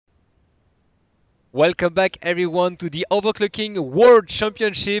Welcome back, everyone, to the Overclocking World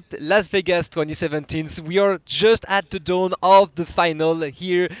Championship Las Vegas 2017. We are just at the dawn of the final.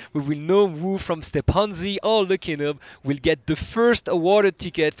 Here, we will know who from Steponz or Lucky Noob will get the first awarded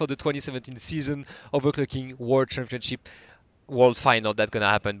ticket for the 2017 season Overclocking World Championship World Final that's gonna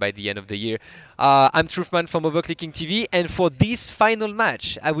happen by the end of the year. I'm Truthman from OverClocking-TV, and for this final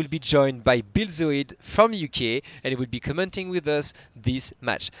match, I will be joined by Billzoid from UK, and he will be commenting with us this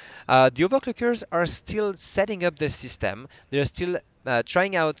match. The Overclockers are still setting up the system. They're still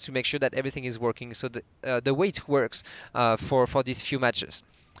trying out to make sure that everything is working. So the way it works for these few matches.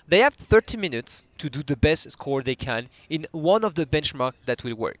 They have 30 minutes to do the best score they can in one of the benchmark that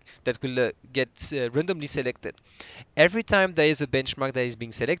will work, that will get randomly selected. Every time there is a benchmark that is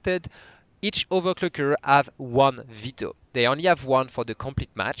being selected, each overclocker have one veto. They only have one for the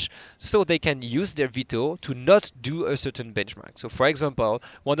complete match, so they can use their veto to not do a certain benchmark. So for example,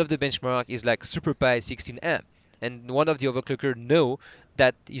 one of the benchmark is like SuperPi 16M, and one of the overclocker know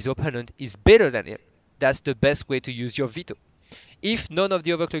that his opponent is better than him. That's the best way to use your veto. If none of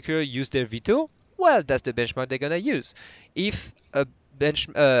the overclocker use their veto, well, that's the benchmark they're gonna use. If an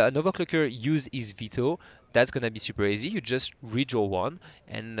overclocker use his veto, that's gonna be super easy. You just redraw one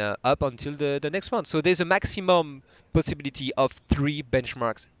and up until the next one. So there's a maximum possibility of 3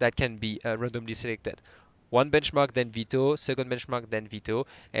 benchmarks that can be randomly selected. One benchmark, then veto, second benchmark, then veto,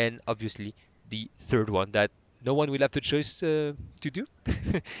 and obviously the third one that no one will have the choice to do.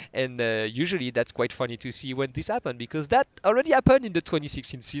 And usually that's quite funny to see when this happened because that already happened in the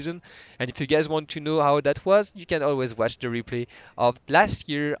 2016 season. And if you guys want to know how that was, you can always watch the replay of last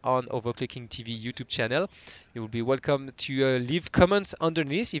year on Overclocking TV YouTube channel. You will be welcome to leave comments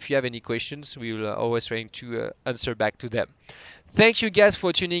underneath if you have any questions. We will always trying to answer back to them. Thank you guys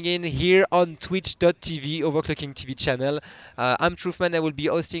for tuning in here on twitch.tv Overclocking TV channel. I'm Truthman. I will be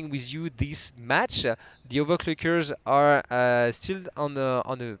hosting with you this match. The Overclockers are still on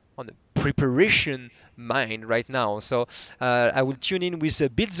a preparation mind right now. So I will tune in with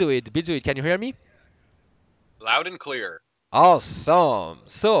Billzoid. Billzoid, can you hear me? Loud and clear. Awesome.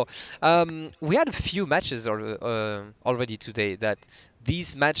 So we had a few matches already today. That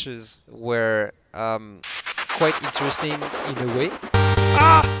these matches were quite interesting in a way.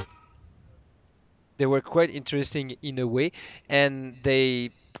 They were quite interesting in a way, and they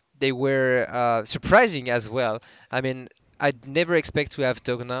were surprising as well. I mean, I'd never expect to have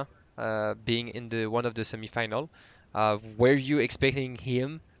Dogna being in the one of the semifinal. Were you expecting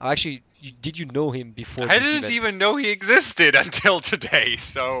him? Actually, did you know him before I this didn't event? even know he existed until today.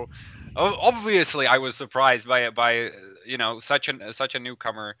 So obviously I was surprised by such a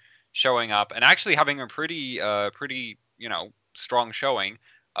newcomer showing up and actually having a pretty strong showing.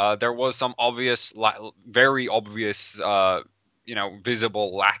 There was some very obvious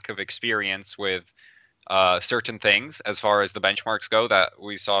visible lack of experience with certain things as far as the benchmarks go that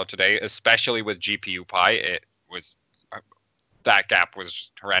we saw today, especially with GPU Pi. It was that gap was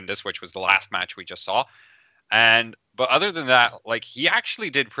horrendous, which was the last match we just saw. And but other than that, like he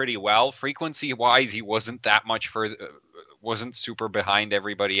actually did pretty well. Frequency wise, he wasn't that much further, wasn't super behind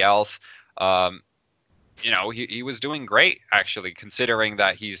everybody else. Um, he was doing great actually, considering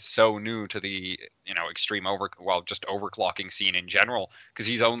that he's so new to the extreme just overclocking scene in general, because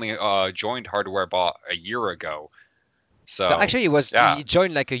he's only joined Hardware Bot a year ago. So So actually, yeah, he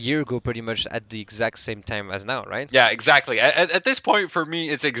joined like a year ago, pretty much at the exact same time as now, right? yeah, exactly. At this point, for me,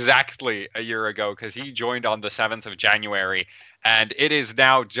 it's exactly a year ago because he joined on the 7th of January, and it is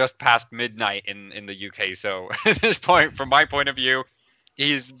now just past midnight in the UK. So at this point, from my point of view,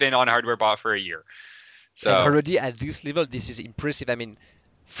 he's been on Hardware Bot for a year. And So already at this level, this is impressive. I mean,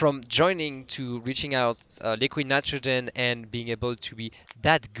 from joining to reaching out liquid nitrogen and being able to be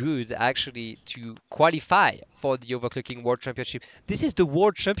that good actually to qualify for the overclocking world championship. This is the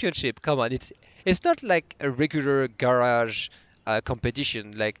world championship. Come on, it's not like a regular garage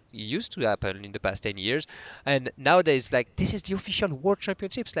competition like it used to happen in the past 10 years. And nowadays, like this is the official world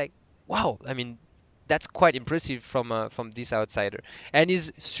championships. Like, wow. I mean, that's quite impressive from this outsider, and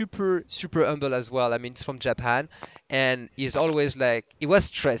he's super humble as well. I mean, he's from Japan, and he's always like he was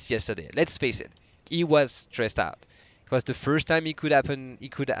stressed yesterday. Let's face it, he was stressed out. It was the first time he could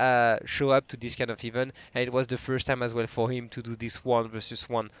show up to this kind of event, and it was the first time as well for him to do this one versus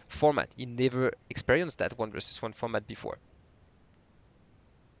one format. He never experienced that one versus one format before.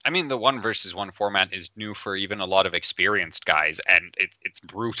 I mean, the one versus one format is new for even a lot of experienced guys, and it's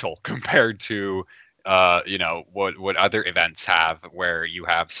brutal compared to what other events have, where you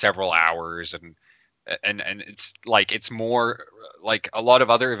have several hours and it's like it's more like a lot of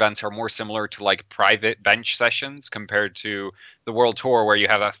other events are more similar to like private bench sessions compared to the world tour where you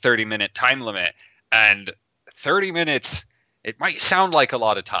have a 30-minute time limit. And 30 minutes, it might sound like a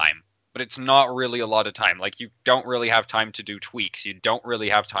lot of time, but it's not really a lot of time. Like, you don't really have time to do tweaks. You don't really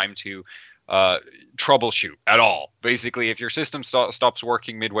have time to troubleshoot at all. Basically, if your system stops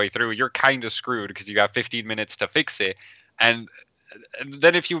working midway through, you're kind of screwed because you got 15 minutes to fix it. And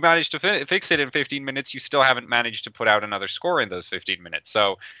then if you manage to fix it in 15 minutes, you still haven't managed to put out another score in those 15 minutes.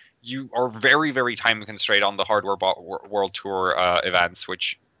 So you are very, very time constrained on the Hardware World Tour events,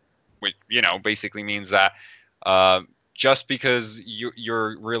 which basically means that just because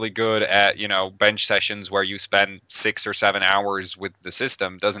you're really good at bench sessions where you spend 6 or 7 hours with the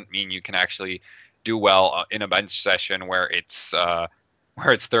system doesn't mean you can actually do well in a bench session where it's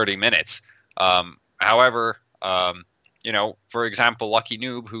 30 minutes. However, for example, Lucky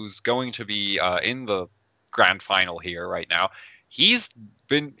Noob, who's going to be in the grand final here right now, he's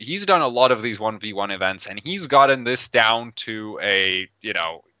done a lot of these 1v1 events, and he's gotten this down to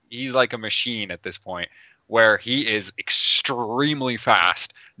he's like a machine at this point, where he is extremely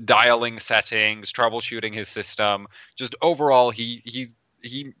fast, dialing settings, troubleshooting his system. Just overall, he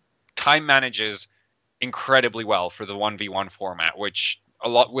time manages incredibly well for the 1v1 format, which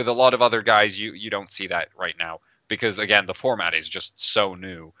with a lot of other guys, you don't see that right now, because again, the format is just so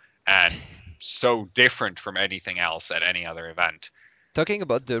new and so different from anything else at any other event. Talking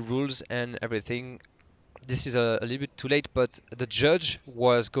about the rules and everything, this is a little bit too late, but the judge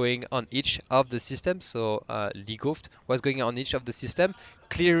was going on each of the systems. So Ligoft was going on each of the system,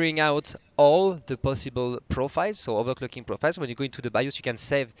 clearing out all the possible profiles, so overclocking profiles. When you go into the BIOS, you can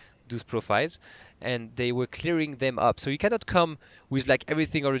save those profiles, and they were clearing them up. So you cannot come with like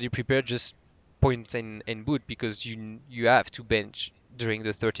everything already prepared, just point and boot, because you have to bench during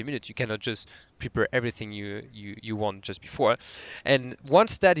the 30 minutes. You cannot just prepare everything you want just before. And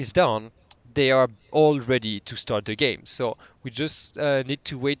once that is done, they are all ready to start the game. So we just need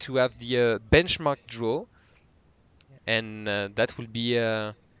to wait to have the benchmark draw, and that will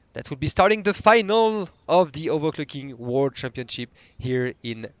be starting the final of the Overclocking World Championship here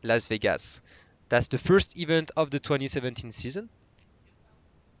in Las Vegas. That's the first event of the 2017 season.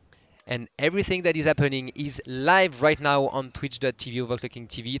 And everything that is happening is live right now on twitch.tv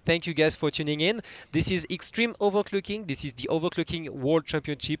OverClocking-TV. Thank you guys for tuning in. This is Extreme Overclocking. This is the Overclocking World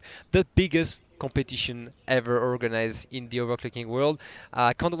Championship, the biggest competition ever organized in the overclocking world.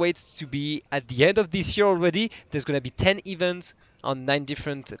 I can't wait to be at the end of this year already. There's going to be 10 events on 9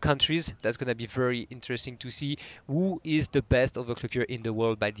 different countries. That's going to be very interesting to see who is the best overclocker in the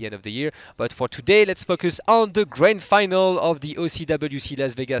world by the end of the year. But for today, let's focus on the grand final of the OCWC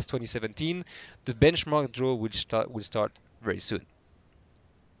Las Vegas 2017. The benchmark draw will start very soon.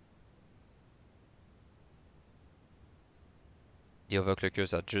 The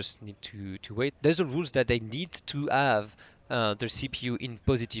overclockers are just need to wait. There's a rules that they need to have their CPU in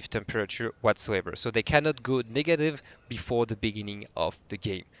positive temperature whatsoever. So they cannot go negative before the beginning of the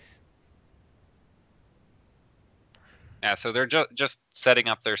game. Yeah, so they're just setting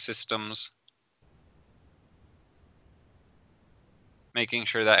up their systems, making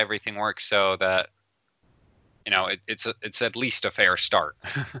sure that everything works so that it's at least a fair start.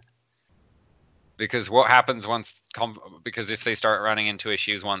 Because what happens because if they start running into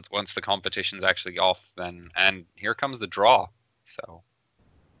issues once the competition's actually off, and here comes the draw. So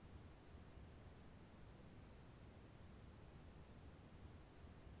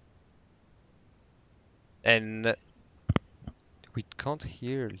and we can't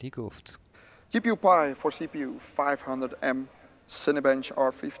hear Ligoft. GPU-Pi for CPU 500M, Cinebench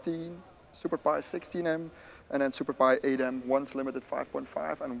R15, SuperPi 16M, and then SuperPi 8M, once limited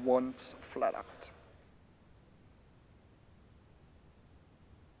 5.5 and once flat out.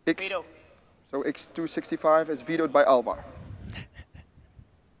 Veto. So X265 is vetoed by Alvar.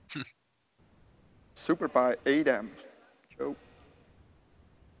 SuperPi 8M, Joe.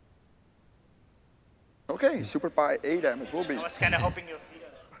 Okay, SuperPi 8M it will be. I was kind of hoping you'll veto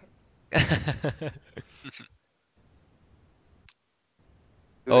that.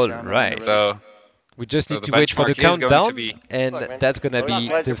 All right. So we just so need the to wait for the benchmark is going to countdown, be- and Look, man, that's gonna we're not be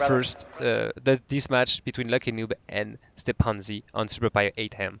pleasure, the brother. first this match between Lucky Noob and Steponz on SuperPi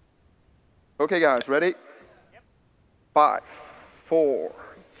 8M. Okay guys, ready? 5, 4,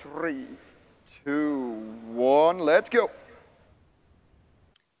 3, 2, 1, let's go.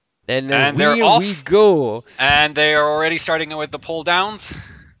 And they're here off. we go. And they are already starting with the pull downs.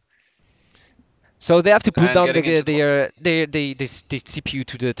 So they have to put And down getting into the CPU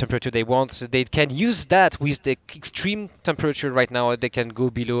to the temperature they want. So they can use that with the extreme temperature right now. They can go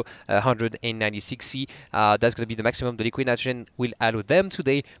below 196 C. That's going to be the maximum the liquid nitrogen will allow them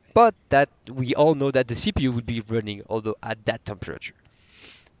today. But that we all know that the CPU will be running although at that temperature.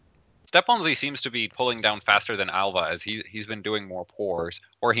 Steponz seems to be pulling down faster than Alva, as he's been doing more pours,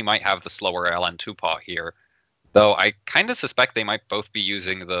 or he might have the slower LN2 pot here. Though I kind of suspect they might both be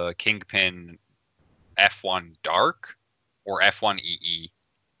using the Kingpin F1 Dark or F1 EE.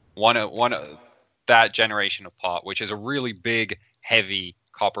 One of that generation of pot, which is a really big, heavy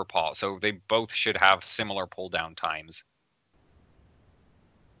copper pot. So they both should have similar pull down times.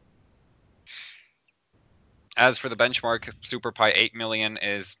 As for the benchmark, SuperPi 8 million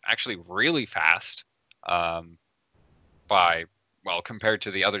is actually really fast compared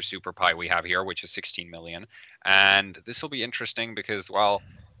to the other SuperPi we have here, which is 16 million. And this will be interesting because, well,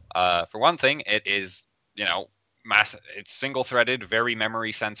 for one thing, it is, it's single-threaded, very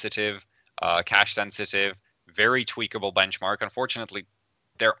memory sensitive, cache sensitive, very tweakable benchmark. Unfortunately,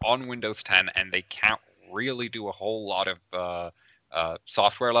 they're on Windows 10 and they can't really do a whole lot of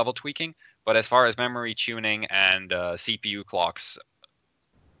software level tweaking. But as far as memory tuning and CPU clocks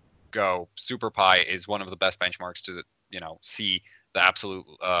go, SuperPi is one of the best benchmarks to, see the absolute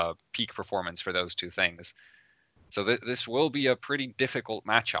peak performance for those two things. So this will be a pretty difficult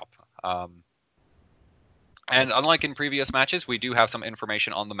matchup. And unlike in previous matches, we do have some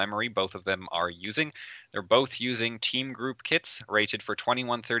information on the memory both of them are using. They're both using team group kits rated for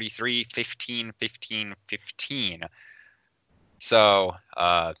 2133, 15, 15, 15. So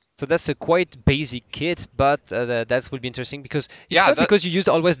that's a quite basic kit, but that will be interesting because it's not because you used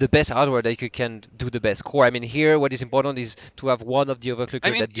always the best hardware that you can do the best core. I mean, here what is important is to have one of the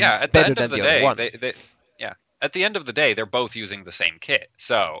overclockers that do better than the other one. At the end of the day, they're both using the same kit.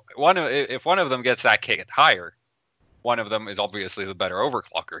 So if one of them gets that kit higher, one of them is obviously the better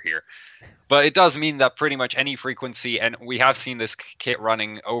overclocker here. But it does mean that pretty much any frequency, and we have seen this kit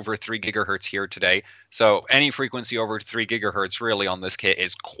running over 3 gigahertz here today, so any frequency over 3 gigahertz really on this kit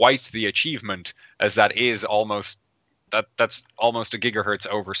is quite the achievement, as that's almost a gigahertz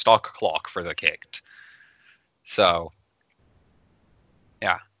over stock clock for the kit. So,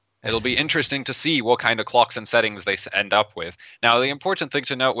 yeah. It'll be interesting to see what kind of clocks and settings they end up with. Now, the important thing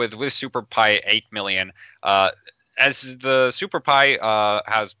to note with SuperPi 8 million, as the SuperPi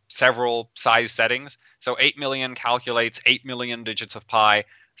has several size settings, so 8 million calculates 8 million digits of pi,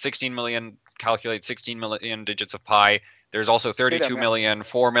 16 million calculates 16 million digits of pi. There's also 32 million,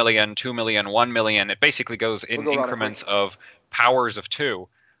 4 million, 2 million, 1 million. It basically goes in increments of powers of 2.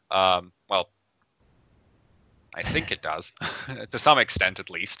 I think it does, to some extent at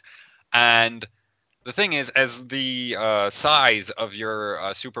least. And the thing is, as the size of your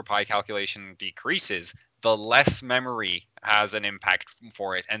SuperPi calculation decreases, the less memory has an impact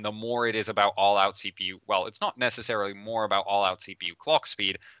for it, and the more it is about all-out CPU. Well, it's not necessarily more about all-out CPU clock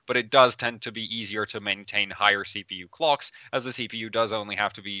speed, but it does tend to be easier to maintain higher CPU clocks, as the CPU does only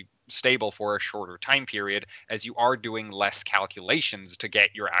have to be stable for a shorter time period, as you are doing less calculations to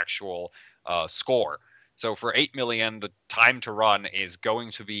get your actual score. So for 8 million, the time to run is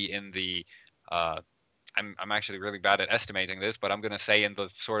going to be in the, I'm actually really bad at estimating this, but I'm going to say in the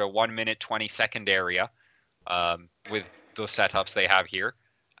sort of 1 minute 20 second area with the setups they have here.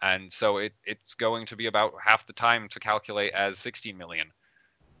 And so it's going to be about half the time to calculate as 16 million.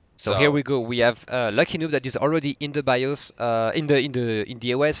 So here we go. We have Lucky Noob that is already in the BIOS, in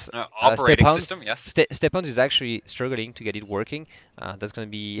the OS operating Steponz. system. Yes. Steponz is actually struggling to get it working. That's going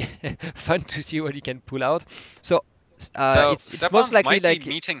to be fun to see what he can pull out. So it's most likely like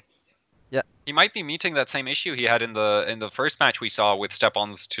meeting. Yeah. He might be meeting that same issue he had in the first match we saw with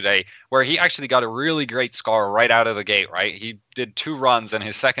Steponz today, where he actually got a really great score right out of the gate, right? He did 2 runs, and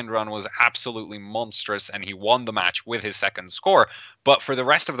his second run was absolutely monstrous, and he won the match with his second score. But for the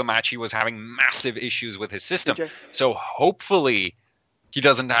rest of the match, he was having massive issues with his system. Okay. So hopefully he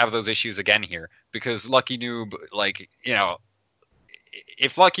doesn't have those issues again here, because Lucky Noob, like,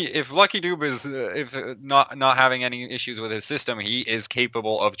 if Lucky Noob is not having any issues with his system, he is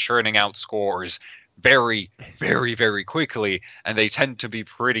capable of churning out scores very, very, very quickly, and they tend to be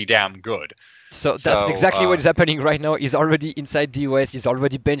pretty damn good. So that's exactly what is happening right now. He's already inside the OS. He's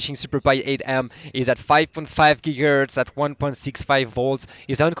already benching SuperPi 8M. He's at 5.5 gigahertz at 1.65 volts.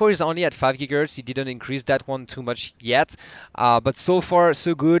 His on-core is only at 5 gigahertz. He didn't increase that one too much yet. But so far,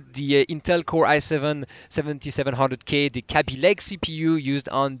 so good. The Intel Core i7 7700K, the Kaby Lake CPU used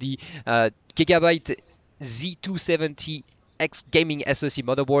on the Gigabyte Z270 X gaming SoC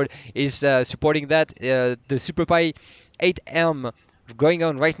motherboard is supporting that. The SuperPi 8M going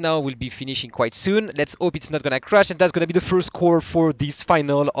on right now will be finishing quite soon. Let's hope it's not going to crash, and that's going to be the first score for this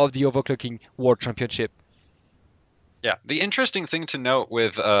final of the Overclocking World Championship. Yeah, the interesting thing to note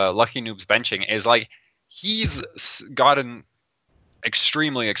with Lucky Noob's benching is, like, he's gotten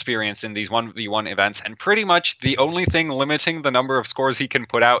extremely experienced in these 1v1 events, and pretty much the only thing limiting the number of scores he can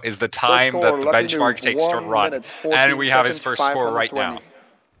put out is the time that the benchmark takes to run. And we have his first score right now.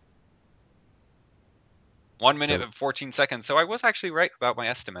 1 minute and 14 seconds. So I was actually right about my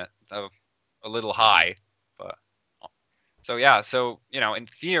estimate of a little high. But so yeah, so in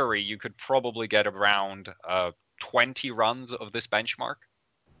theory you could probably get around 20 runs of this benchmark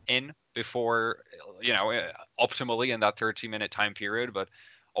in before optimally in that 30-minute time period, but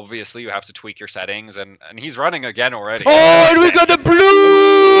obviously you have to tweak your settings, and he's running again already. Oh, and we got the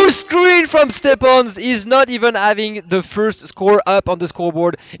blue screen from Steponz. He's not even having the first score up on the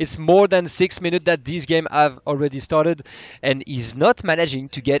scoreboard. It's more than 6 minutes that this game have already started, and he's not managing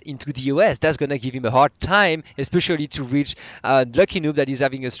to get into the US. That's gonna give him a hard time, especially to reach Lucky Noob that is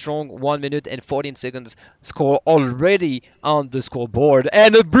having a strong 1 minute and 14 seconds score already on the scoreboard.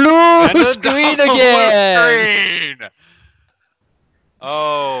 And a blue screen again! Screen!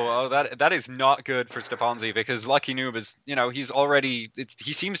 Oh, that is not good for Steponz, because Lucky Noob is, he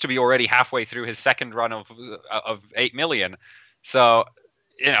seems to be already halfway through his second run of 8 million. So,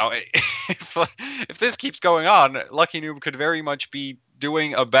 if this keeps going on, Lucky Noob could very much be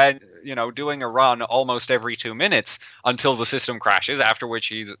doing a run almost every 2 minutes until the system crashes, after which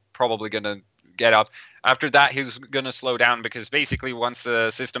he's probably going to get up. After that, he's going to slow down, because basically once the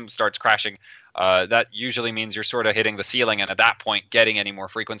system starts crashing, that usually means you're sort of hitting the ceiling, and at that point, getting any more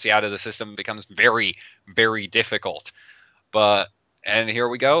frequency out of the system becomes very, very difficult. And here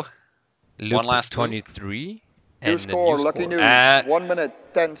we go. One last 23. New score, Lucky Noob. 1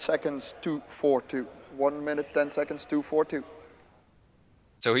 minute, 10 seconds, 2:42. 1 minute, 10 seconds, 2:42.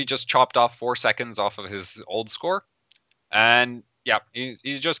 So he just chopped off 4 seconds off of his old score. And yeah,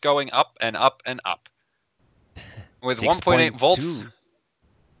 he's just going up and up and up. With 1.8 volts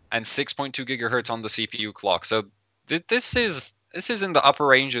and 6.2 gigahertz on the CPU clock. So this is in the upper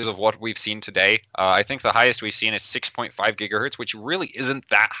ranges of what we've seen today. I think the highest we've seen is 6.5 gigahertz, which really isn't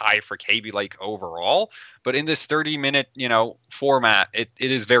that high for Kaby Lake overall. But in this 30-minute, format, it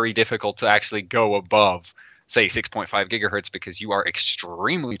is very difficult to actually go above, say, 6.5 gigahertz, because you are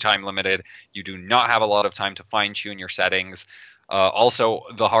extremely time limited. You do not have a lot of time to fine-tune your settings. Also,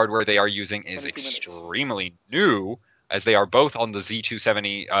 the hardware they are using is extremely new, as they are both on the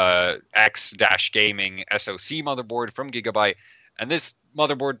Z270X-Gaming SoC motherboard from Gigabyte. And this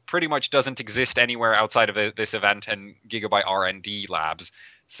motherboard pretty much doesn't exist anywhere outside of this event and Gigabyte R&D labs.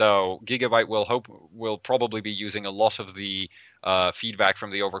 So Gigabyte will probably be using a lot of the feedback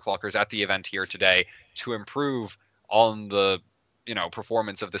from the overclockers at the event here today to improve on the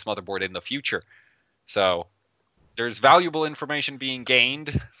performance of this motherboard in the future. So there's valuable information being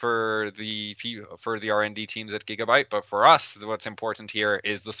gained for the R&D teams at Gigabyte, but for us, what's important here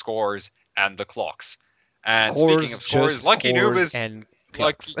is the scores and the clocks. And speaking of scores, Lucky Noob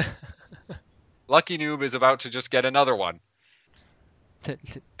is about to just get another one. You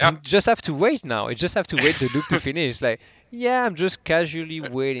just have to wait now. You just have to wait the loop to finish. Like, yeah, I'm just casually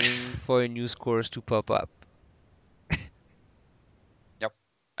waiting for new scores to pop up.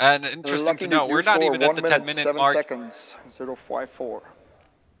 And interesting to note, we're not even at the 10-minute mark. 7 seconds, 0.54.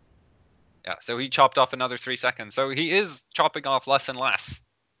 Yeah, so he chopped off another 3 seconds. So he is chopping off less and less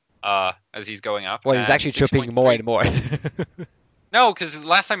as he's going up. Well, he's actually chopping more and more. No, because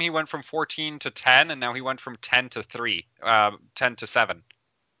last time he went from 14 to 10, and now he went from 10 to 10 to 7.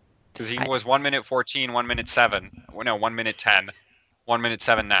 Because he was 1 minute 14, 1 minute 7. No, 1 minute 10, 1 minute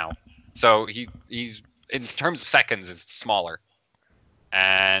 7 now. So he's in terms of seconds, is smaller.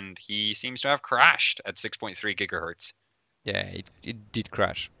 And he seems to have crashed at 6.3 gigahertz. Yeah, it did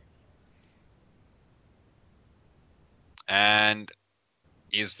crash. And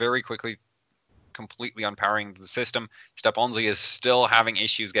is very quickly completely unpowering the system. Steponz is still having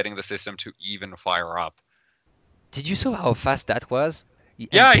issues getting the system to even fire up. Did you see how fast that was? He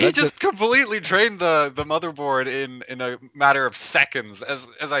just completely drained the motherboard in a matter of seconds.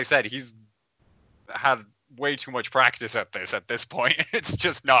 As I said, he's had way too much practice at this point. It's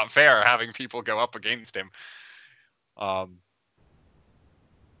just not fair having people go up against him. Like,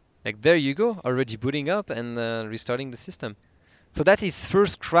 there you go, already booting up and restarting the system. So that is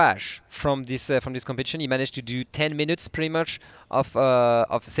first crash from this competition. He managed to do 10 minutes pretty much of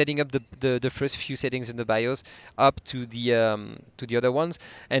setting up the first few settings in the BIOS up to the other ones,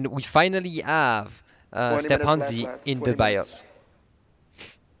 and we finally have Steponz in the BIOS.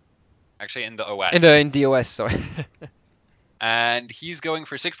 Actually, in the OS. In the OS, sorry. And he's going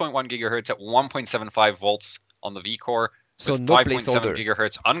for 6.1 gigahertz at 1.75 volts on the V core, so with no 5.7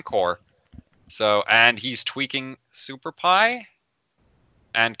 gigahertz on core. So, and he's tweaking SuperPi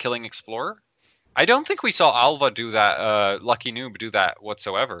and Killing Explorer. I don't think we saw Alva do that, Lucky Noob do that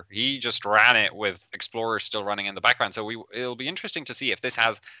whatsoever. He just ran it with Explorer still running in the background. So it'll be interesting to see if this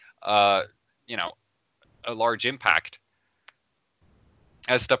has, you know, a large impact.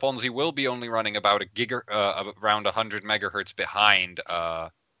 As Steponz will be only running about around 100 megahertz behind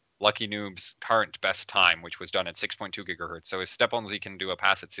Lucky Noob's current best time, which was done at 6.2 gigahertz. So if Steponz can do a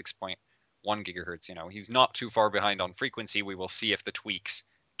pass at 6.1 gigahertz, you know, he's not too far behind on frequency. We will see if the tweaks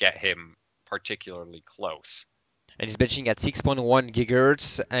get him particularly close. And he's benching at 6.1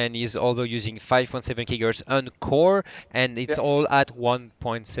 gigahertz, and he's also using 5.7 gigahertz on core, and it's all at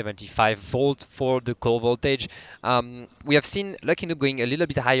 1.75 volt for the core voltage. We have seen Lucky Noob going a little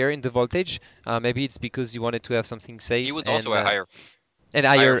bit higher in the voltage. Maybe it's because he wanted to have something safe. He was also at higher. And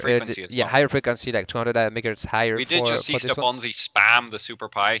higher frequency as well. Higher frequency, like 200 megahertz higher. We did just see Steponz spam the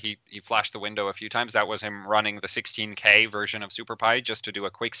SuperPi. He flashed the window a few times. That was him running the 16K version of SuperPi just to do a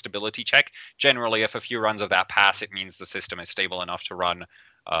quick stability check. Generally, if a few runs of that pass, it means the system is stable enough to run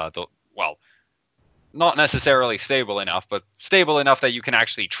not necessarily stable enough, but stable enough that you can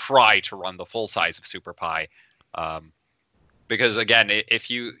actually try to run the full size of SuperPi. Because again, if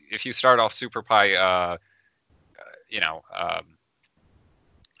you start off SuperPi,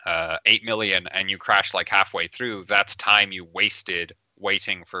 8 million and you crash like halfway through, that's time you wasted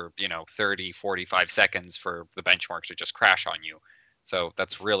waiting for 30 45 seconds for the benchmark to just crash on you. So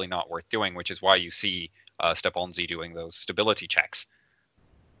that's really not worth doing, which is why you see Steponz doing those stability checks,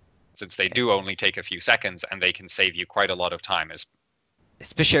 since they do only take a few seconds and they can save you quite a lot of time,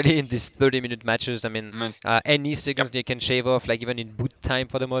 especially in these 30-minute matches. I mean, any seconds they can shave off, like even in boot time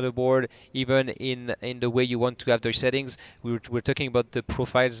for the motherboard, even in the way you want to have their settings. We're talking about the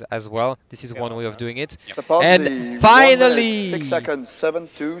profiles as well. This is one way of doing it. And finally, 6 seconds,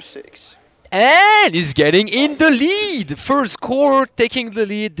 726. And he's getting in the lead. First core taking the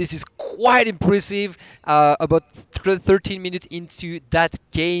lead. This is quite impressive. About 13 minutes into that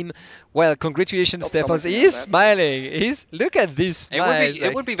game. Well, congratulations, Steponz. He's smiling. Look at this smile.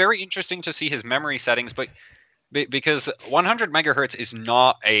 It would be very interesting to see his memory settings, but because 100 megahertz is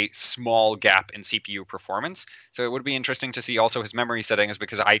not a small gap in CPU performance. So it would be interesting to see also his memory settings,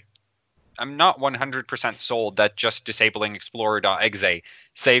 because I'm not 100% sold that just disabling Explorer.exe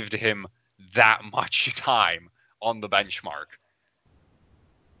saved him that much time on the benchmark.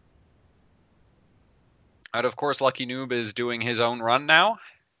 And of course, Lucky Noob is doing his own run now.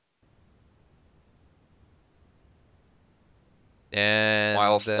 And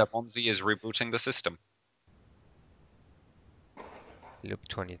while Steponz is rebooting the system. Loop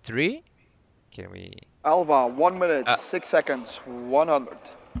 23. Can we... Alva, 1 minute, 6 seconds, 100.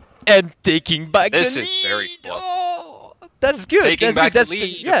 And taking back the lead. This is very close. Oh, that's good. Taking back the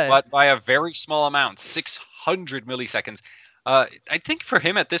lead, yeah. but by a very small amount, 600 milliseconds. I think for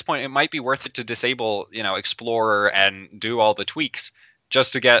him at this point, it might be worth it to disable, Explorer and do all the tweaks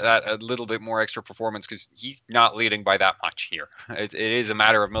just to get that a little bit more extra performance, because he's not leading by that much here. It is a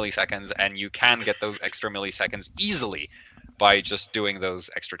matter of milliseconds, and you can get those extra milliseconds easily by just doing those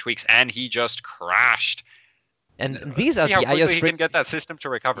extra tweaks. And he just crashed. And these are see how the quickly highest he can get that system to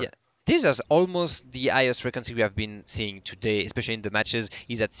recover. Yeah. This is almost the highest frequency we have been seeing today, especially in the matches.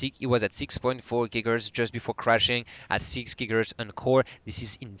 He was at 6.4 gigahertz just before crashing, at 6 gigahertz on core. This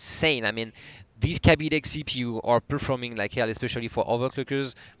is insane. I mean, these Kabydex CPU are performing like hell, especially for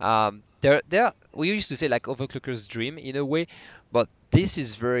overclockers. We used to say like overclockers' dream in a way, but this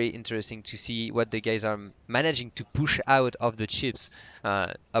is very interesting to see what the guys are managing to push out of the chips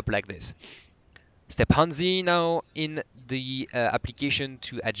up like this. Steponz now in the application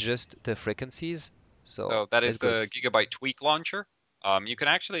to adjust the frequencies. So that is the Gigabyte Tweak Launcher. You can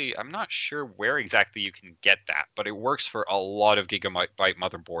actually, I'm not sure where exactly you can get that, but it works for a lot of Gigabyte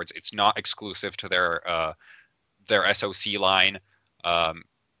motherboards. It's not exclusive to their SoC line.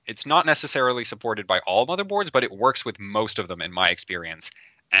 It's not necessarily supported by all motherboards, but it works with most of them in my experience.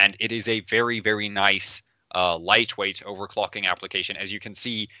 And it is a very, very nice lightweight overclocking application. As you can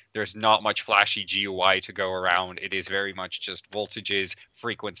see, there's not much flashy GUI to go around. It is very much just voltages,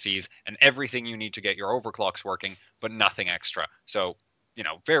 frequencies, and everything you need to get your overclocks working, but nothing extra. So,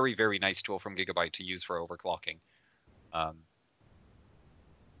 very, very nice tool from Gigabyte to use for overclocking. Lucky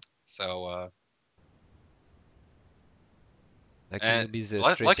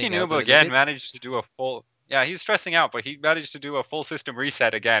Noob again managed to do a full... Yeah, he's stressing out, but he managed to do a full system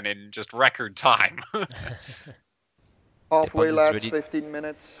reset again in just record time. Halfway laps, 15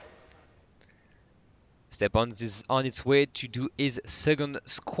 minutes. Steponz is on its way to do his second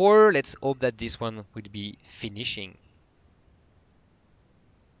score. Let's hope that this one will be finishing.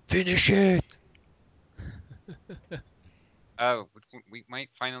 Finish it! we might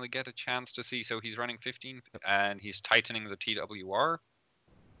finally get a chance to see. So he's running 15, and he's tightening the TWR.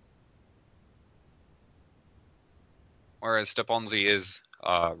 Whereas Steponz is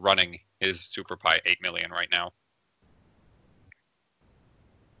running his SuperPi 8 million right now.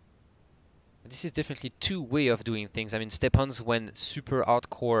 This is definitely two way of doing things. I mean, Steponz went super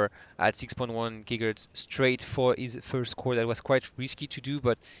hardcore at 6.1 gigahertz straight for his first core. That was quite risky to do,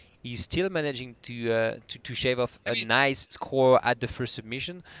 but he's still managing to shave off a nice score at the first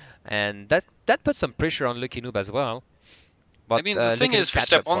submission, and that put some pressure on Lucky Noob as well. But I mean, the thing is for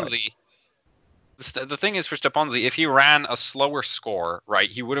Steponz, the thing is for Steponz, if he ran a slower score, right,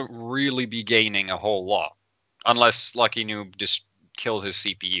 he wouldn't really be gaining a whole lot, unless Lucky Noob just killed his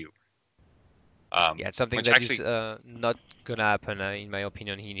CPU. Yeah, it's something that actually, is not gonna happen, in my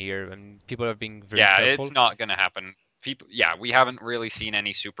opinion, here. And people are being very careful. It's not gonna happen. People, we haven't really seen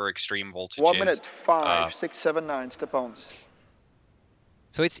any super extreme voltages. 1 minute 5.679 Steponz.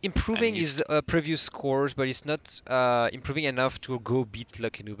 So it's improving his previous scores, but it's not improving enough to go beat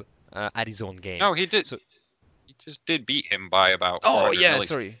Lucky Noob at his own game. No, he did. So, he just did beat him by about. Oh yeah,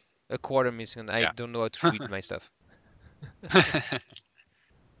 sorry, a quarter millisecond. I don't know how to read my stuff.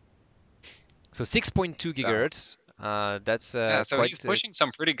 So 6.2 gigahertz. That's so quite, he's pushing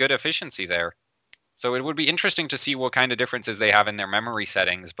some pretty good efficiency there. So it would be interesting to see what kind of differences they have in their memory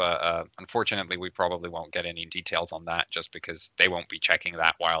settings, but unfortunately we probably won't get any details on that just because they won't be checking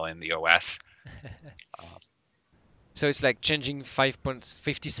that while in the OS. So it's like changing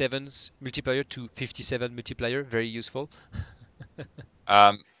 5.57's multiplier to 57 multiplier. Very useful.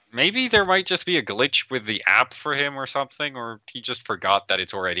 Maybe there might just be a glitch with the app for him or something, or he just forgot that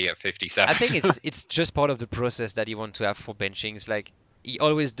it's already at 57. I think it's just part of the process that you want to have for benching. It's like he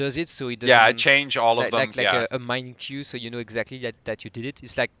always does it, so he doesn't. Yeah, change all of them. Like a mining queue, so you know exactly that you did it.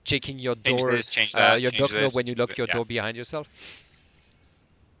 It's like checking your door, change that, your dock knob when you lock your door behind yourself.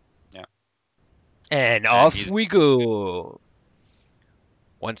 Yeah. And off we go.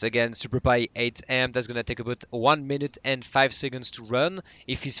 Once again, SuperPi 8M, that's going to take about 1 minute and 5 seconds to run.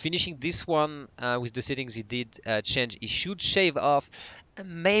 If he's finishing this one with the settings he did change, he should shave off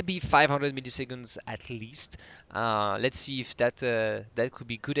maybe 500 milliseconds at least. Let's see if that could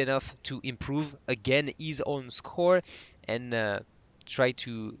be good enough to improve again his own score and try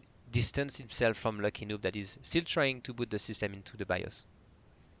to distance himself from Lucky Noob that is still trying to put the system into the BIOS.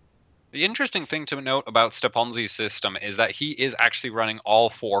 The interesting thing to note about Steponz's system is that he is actually running all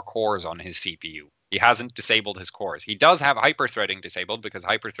 4 cores on his CPU. He hasn't disabled his cores. He does have hyperthreading disabled because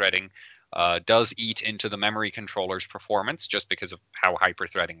hyperthreading does eat into the memory controller's performance just because of how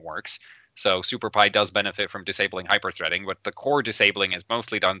hyperthreading works. So SuperPi does benefit from disabling hyperthreading, but the core disabling is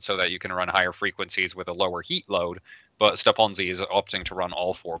mostly done so that you can run higher frequencies with a lower heat load. But Steponz is opting to run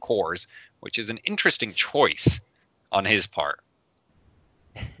all 4 cores, which is an interesting choice on his part.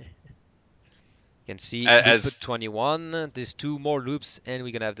 You can see output 21. There's 2 more loops, and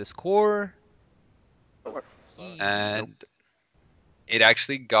we're gonna have the score. And it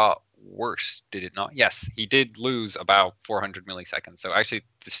actually got worse, did it not? Yes, he did lose about 400 milliseconds. So actually,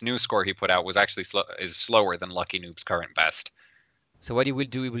 this new score he put out was actually slower than Lucky Noob's current best. So what he will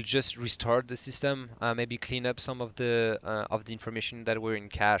do, he will just restart the system, maybe clean up some of the information that were in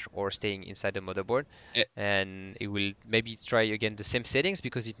cache or staying inside the motherboard, and it will maybe try again the same settings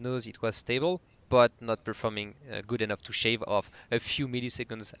because it knows it was stable, but not performing good enough to shave off a few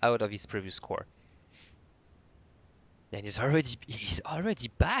milliseconds out of his previous score. And he's already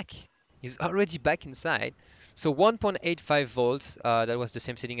back. He's already back inside. So 1.85 volts. That was the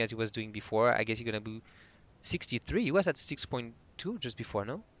same setting as he was doing before. I guess you're gonna do 63. He was at 6.2 just before,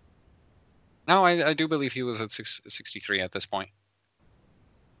 no? No, I do believe he was at 63 at this point.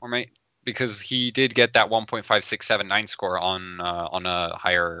 Or because he did get that 1.5679 score on a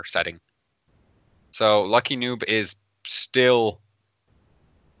higher setting. So Lucky Noob is still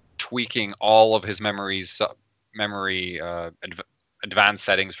tweaking all of his advanced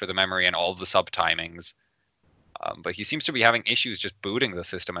settings for the memory and all of the sub timings. But he seems to be having issues just booting the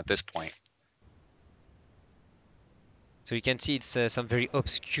system at this point. So you can see it's some very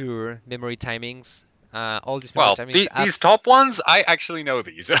obscure memory timings. All these memory timings. These top ones, I actually know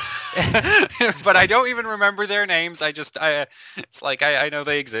these, but I don't even remember their names. It's like I know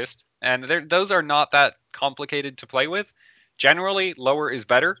they exist, and those are not that complicated to play with. Generally, lower is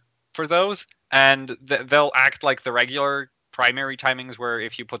better for those, and they'll act like the regular primary timings, where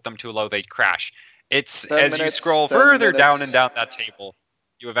if you put them too low, they'd crash. It's as you scroll further down and down that table,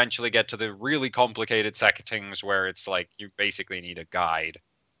 you eventually get to the really complicated settings where it's like you basically need a guide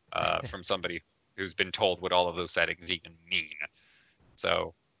from somebody who's been told what all of those settings even mean.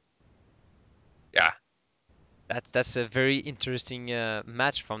 So, yeah. That's a very interesting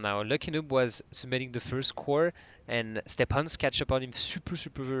match from now. Lucky Noob was submitting the first score, and Steponz catch up on him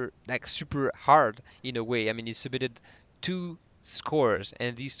super hard in a way. I mean, he submitted two scores,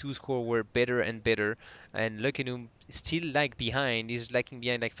 and these two scores were better and better. And Lucky Noob is still like behind. He's lagging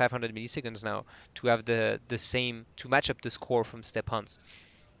behind like 500 milliseconds now to have the same to match up the score from Steponz.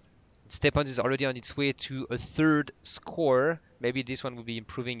 Steponz is already on its way to a third score. Maybe this one will be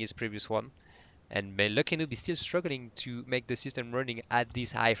improving his previous one. And Lucky Noob is still struggling to make the system running at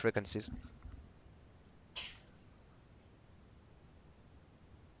these high frequencies.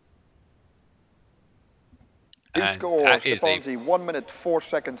 New And score, that is a Steponz, 1 minute 4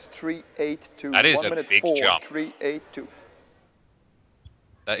 seconds 382. That is 1 a minute big 4 jump. 382.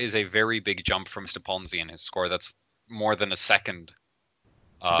 that is a very big jump from Steponz in his score. That's more than a second.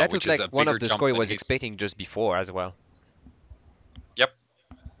 That Which looked is a like one bigger of the jump score he than was he's- expecting just before as well. Yep.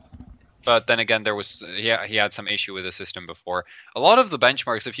 But then again, he had some issue with the system before. A lot of the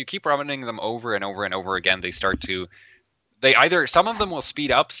benchmarks, if you keep running them over and over and over again, some of them will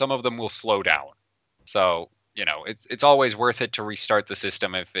speed up, some of them will slow down. So, it's always worth it to restart the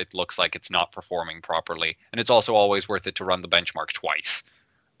system if it looks like it's not performing properly. And it's also always worth it to run the benchmark twice.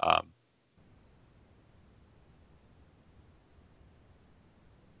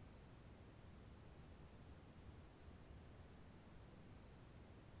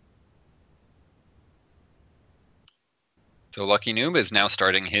 So Lucky Noob is now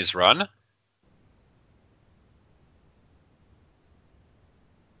starting his run.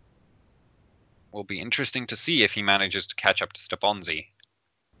 Will be interesting to see if he manages to catch up to Steponz.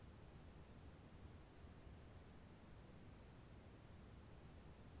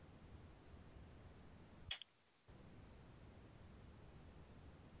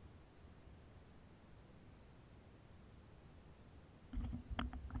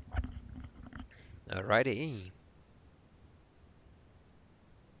 Alrighty.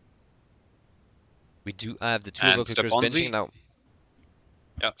 We do have the two And overclockers Steponz? benching now.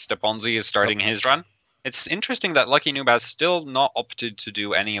 Yeah, Steponz is starting his run. It's interesting that Lucky Noob has still not opted to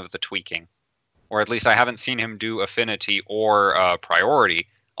do any of the tweaking. Or at least I haven't seen him do Affinity or Priority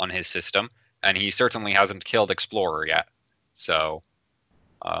on his system. And he certainly hasn't killed Explorer yet. So,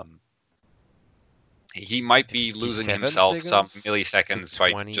 he might be losing 57 himself some seconds? milliseconds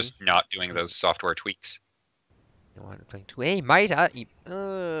by 20. just not doing those software tweaks. 122. Hey, might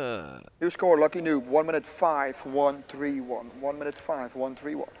New score, Lucky Noob, 1 minute 5 131. 1 minute 5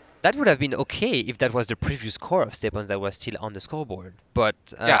 131. that would have been okay if that was the previous score of Steponz that was still on the scoreboard. But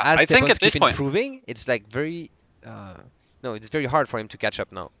Yeah, as I think Steponz at this keep point- improving, it's like it's very hard for him to catch up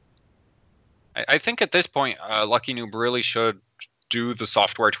now. I think at this point, Lucky Noob really should do the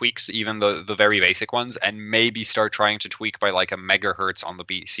software tweaks, even the very basic ones, and maybe start trying to tweak by like a megahertz on the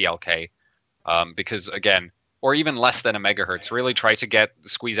BCLK. Because again, or even less than a megahertz, really try to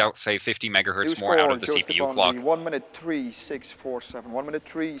squeeze out, say, 50 New megahertz more score, out of the Joe CPU Steponz, clock. 1 minute 3647. 1 minute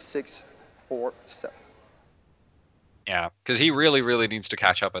 3647. Yeah, because he really, really needs to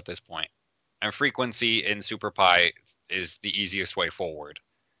catch up at this point. And frequency in SuperPi is the easiest way forward.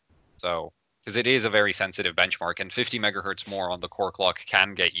 So, because it is a very sensitive benchmark, and 50 megahertz more on the core clock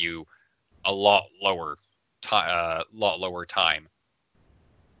can get you a lot lower time.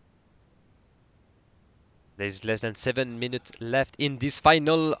 There's less than 7 minutes left in this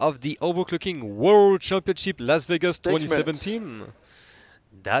final of the Overclocking World Championship Las Vegas 2017.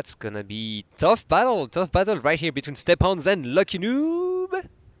 That's gonna be tough battle right here between Steponz and Lucky Noob.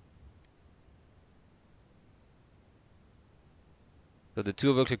 So the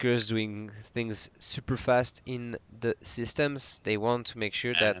two overclockers doing things super fast in the systems. They want to make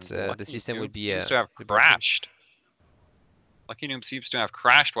sure that And the system Lucky will Noob be seems to have crashed. Lucky Noob seems to have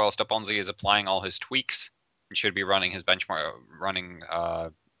crashed while Steponz is applying all his tweaks. He should be running his benchmark, running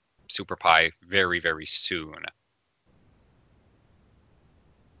SuperPi very, very soon.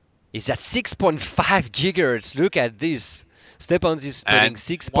 It's at 6.5 gigahertz. Look at this. Steponz is putting And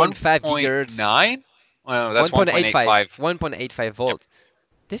 6.5 gigahertz. 1.9? Well, that's 1.85. 1.85 volt.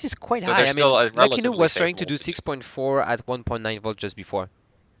 This is quite So high. they're I still mean, at Lucky Noob relatively was safe trying to do voltages. 6.4 at 1.9 volt just before.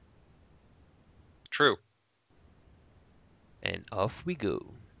 True. And off we go.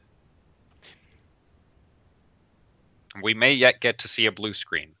 We may yet get to see a blue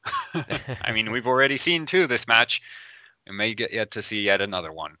screen. I mean, we've already seen two this match. We may get yet to see yet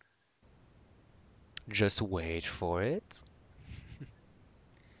another one. Just wait for it.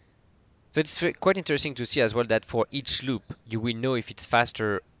 So it's quite interesting to see as well that for each loop, you will know if it's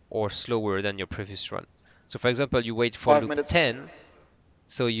faster or slower than your previous run. So for example, you wait for 5 loop minutes. 10,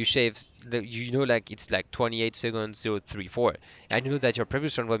 so you shave, you know, like it's like 28 seconds, 034. And you know that your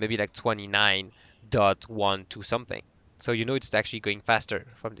previous run was maybe like 29 0.12 something. So you know it's actually going faster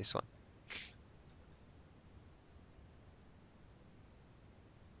from this one.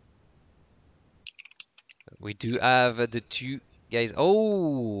 We do have the two guys.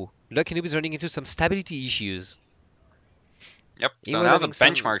 Oh, Lucky Noob is running into some stability issues. Yep. He So was now the having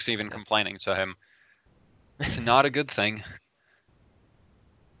some. benchmark's even complaining to him. It's not a good thing.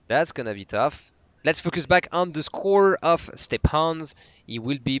 That's gonna be tough. Let's focus back on the score of Steponz. He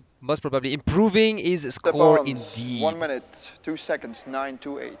will be most probably improving his score Steponz, indeed. 1 minute, 2 seconds,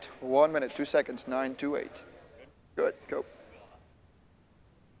 928. 1 minute, 2 seconds, 928. Good, go.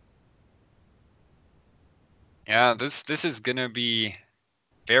 Yeah, this is gonna be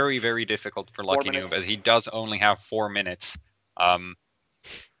very, very difficult for Lucky Noob, minutes. as he does only have 4 minutes.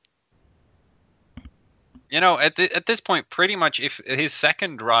 You know, at this point, pretty much if his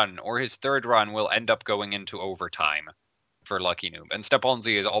second run or his third run will end up going into overtime for Lucky Noob, and Steponz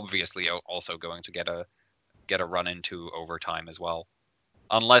is obviously also going to get a run into overtime as well,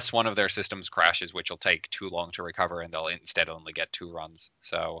 unless one of their systems crashes, which will take too long to recover, and they'll instead only get 2 runs.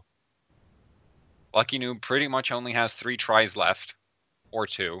 So Lucky Noob pretty much only has 3 tries left, or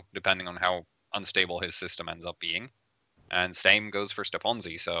 2, depending on how unstable his system ends up being, and same goes for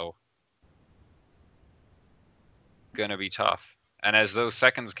Steponz. So gonna be tough. And as those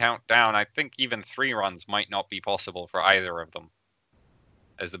seconds count down, I think even 3 runs might not be possible for either of them,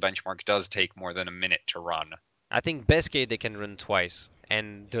 as the benchmark does take more than a minute to run. I think best case they can run twice,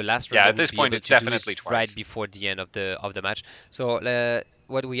 and the last run Yeah, they at will this be point able it's to do definitely is twice. right before the end of the match. So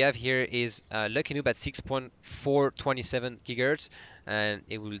what we have here is Lucky Noob at 6.427 gigahertz, and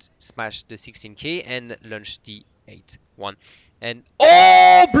it will smash the 16K and launch the 8-1. And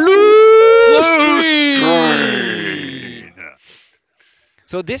oh, blue screen!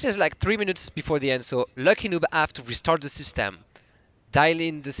 So this is like 3 minutes before the end. So Lucky Noob have to restart the system, dial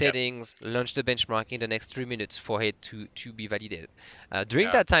in the settings, launch the benchmark in the next 3 minutes for it to be validated.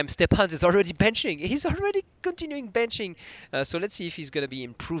 During that time, Steponz is already benching. He's already continuing benching. So let's see if he's going to be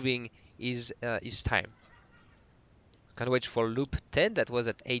improving his time. Can't wait for loop 10. That was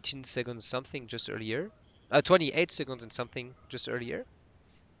at 18 seconds something just earlier. 28 seconds and something just earlier.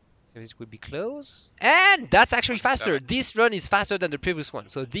 So it would be close. And that's actually faster. This run is faster than the previous one.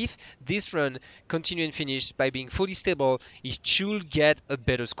 So if this run continue and finish by being fully stable, it should get a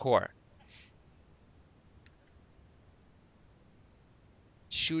better score.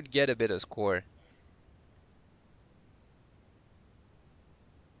 Should get a better score.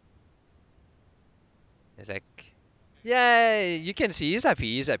 It's like, yeah, you can see he's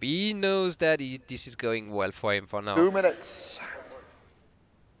happy. He's happy. He knows that this is going well for him for now. 2 minutes.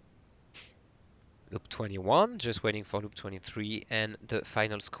 Loop 21, just waiting for loop 23 and the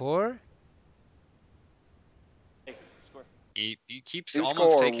final score. He keeps New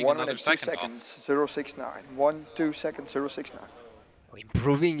almost score, taking 1 another minute, 2 second seconds, 069. 1, 2 seconds, 069.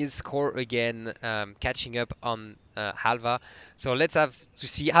 Improving his score again, catching up on Halva. So let's have to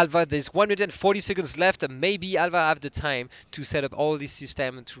see Halva. There's 140 seconds left. Maybe Halva have the time to set up all this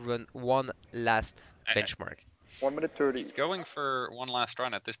system to run one last benchmark. 1 minute 30. He's going for one last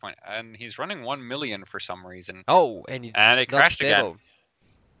run at this point, and he's running 1 million for some reason. Oh, and it's it not crashed stable. again.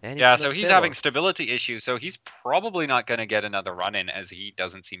 And Yeah, it's so not he's stable. having stability issues, so he's probably not going to get another run in, as he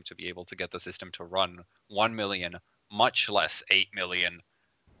doesn't seem to be able to get the system to run 1 million, much less 8 million.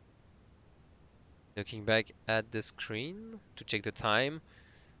 Looking back at the screen to check the time,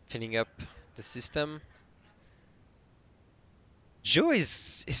 filling up the system. Joe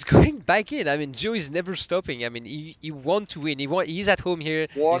is going back in. I mean, Joe is never stopping. I mean, he wants to win. He's at home here.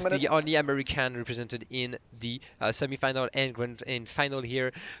 He's the only American represented in the semi-final and final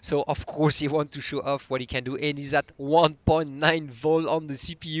here. So of course he wants to show off what he can do. And he's at 1.9 volt on the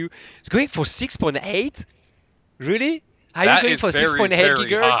CPU. He's going for 6.8. Really? Are you going for 6.8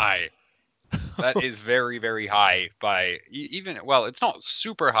 gigahertz? High. That is very, very high by even, well, it's not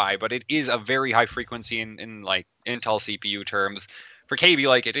super high, but it is a very high frequency in like Intel CPU terms. For KB,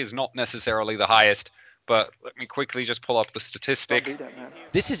 like, it is not necessarily the highest, but let me quickly just pull up the statistic.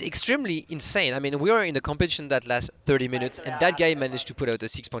 This is extremely insane. I mean, we are in a competition that lasts 30 minutes, and that guy managed to put out a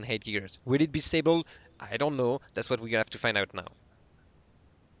 6.8 gigahertz. Will it be stable? I don't know. That's what we're gonna have to find out now.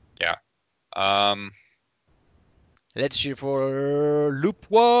 Yeah. Let's cheer for loop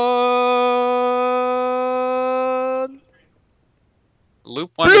 1.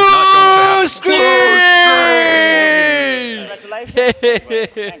 Loop 1 is not going to happen.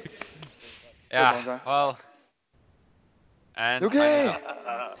 Congratulations. Yeah, well. And okay.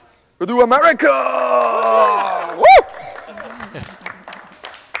 We do America! Woo!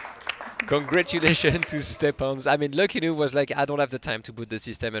 Congratulations to Steponz. I mean, Lucky Noob was like, I don't have the time to boot the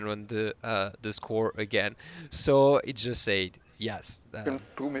system and run the score again. So it just said, yes, You can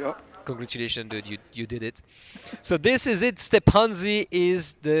pull me up. congratulations, dude, you did it. So this is it. Steponzi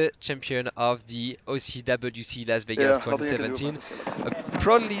is the champion of the OCWC Las Vegas Yeah, nothing I can do 2017. about this.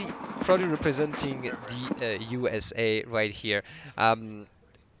 Proudly representing the USA right here.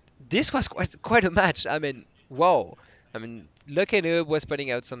 This was quite a match. I mean, wow. I mean, Lucky Noob was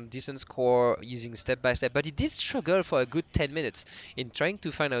putting out some decent score using step by step, but he did struggle for a good 10 minutes in trying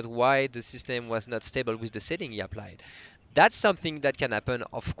to find out why the system was not stable with the setting he applied. That's something that can happen,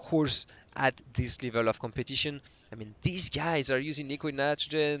 of course, at this level of competition. I mean, these guys are using liquid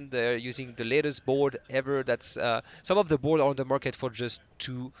nitrogen. They're using the latest board ever. That's some of the board are on the market for just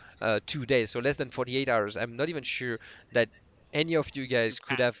 2 days, so less than 48 hours. I'm not even sure that any of you guys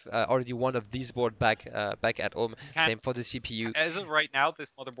could have already one of these board back at home. Can't, Same for the CPU. as of right now,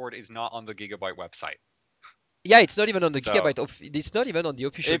 this motherboard is not on the Gigabyte website. Yeah, it's not even on the So Gigabyte. It's not even on the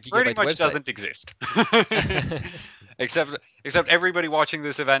official it pretty Gigabyte much website. doesn't exist. Except everybody watching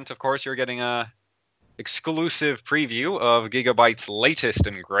this event, of course, you're getting a exclusive preview of Gigabyte's latest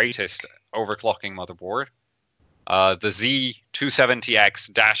and greatest overclocking motherboard, the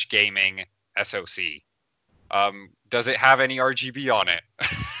Z270X Dash Gaming SoC. Does it have any RGB on it?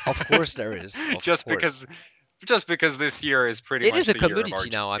 Of course there is. Of just course. because this year is pretty It much is a the year of commodity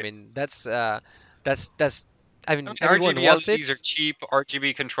now. I RGB. mean, that's I mean, everyone RGB wants LEDs it. are cheap.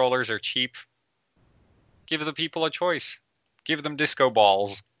 RGB controllers are cheap. Give the people a choice. Give them disco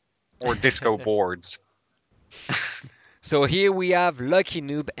balls or disco boards. So here we have Lucky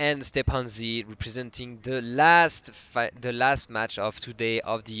Noob and Steponzi representing the last match of today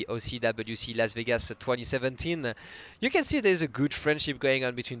of the OCWC Las Vegas 2017. You can see there's a good friendship going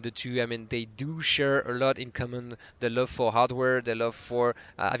on between the two. I mean, they do share a lot in common. The love for hardware, the love for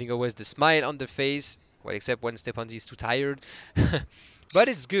having always the smile on the face. Well, except when Steponzi is too tired. But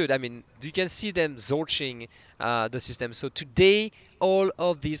it's good. I mean, you can see them zorching the system. So today, all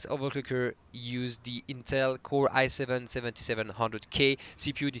of these overclocker use the Intel Core i7-7700K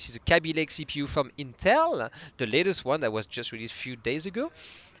CPU. This is a Kaby Lake CPU from Intel, the latest one that was just released a few days ago.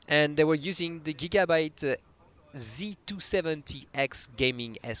 And they were using the Gigabyte Z270X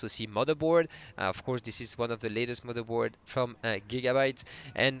gaming SoC motherboard. Of course, this is one of the latest motherboard from Gigabyte,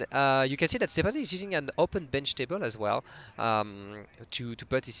 and you can see that Steponzi is using an open bench table as well to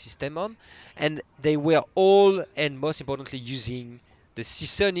put his system on, and they were all, and most importantly, using the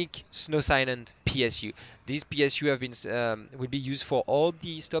Seasonic Snow Silent PSU. These PSU have been will be used for all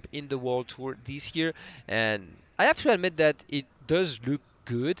the stop in the World Tour this year, and I have to admit that it does look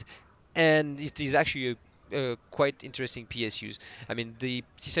good, and it is actually a quite interesting PSUs. I mean, the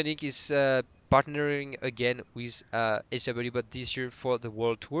Seasonic is partnering again with HW, but this year for the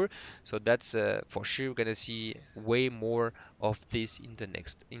World Tour. So that's for sure we're gonna see way more of this in the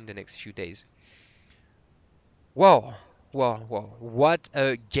next few days. Wow. Wow, wow. What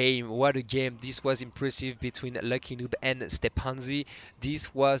a game. What a game. This was impressive between Lucky Noob and Steponzi.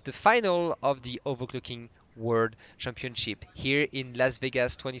 This was the final of the Overclocking World Championship here in Las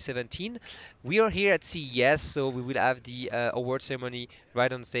Vegas 2017. We are here at CES, so we will have the award ceremony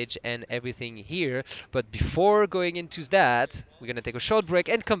right on stage and everything here. But before going into that, we're going to take a short break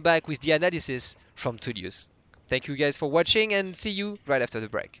and come back with the analysis from Tullius. Thank you guys for watching and see you right after the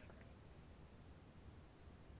break.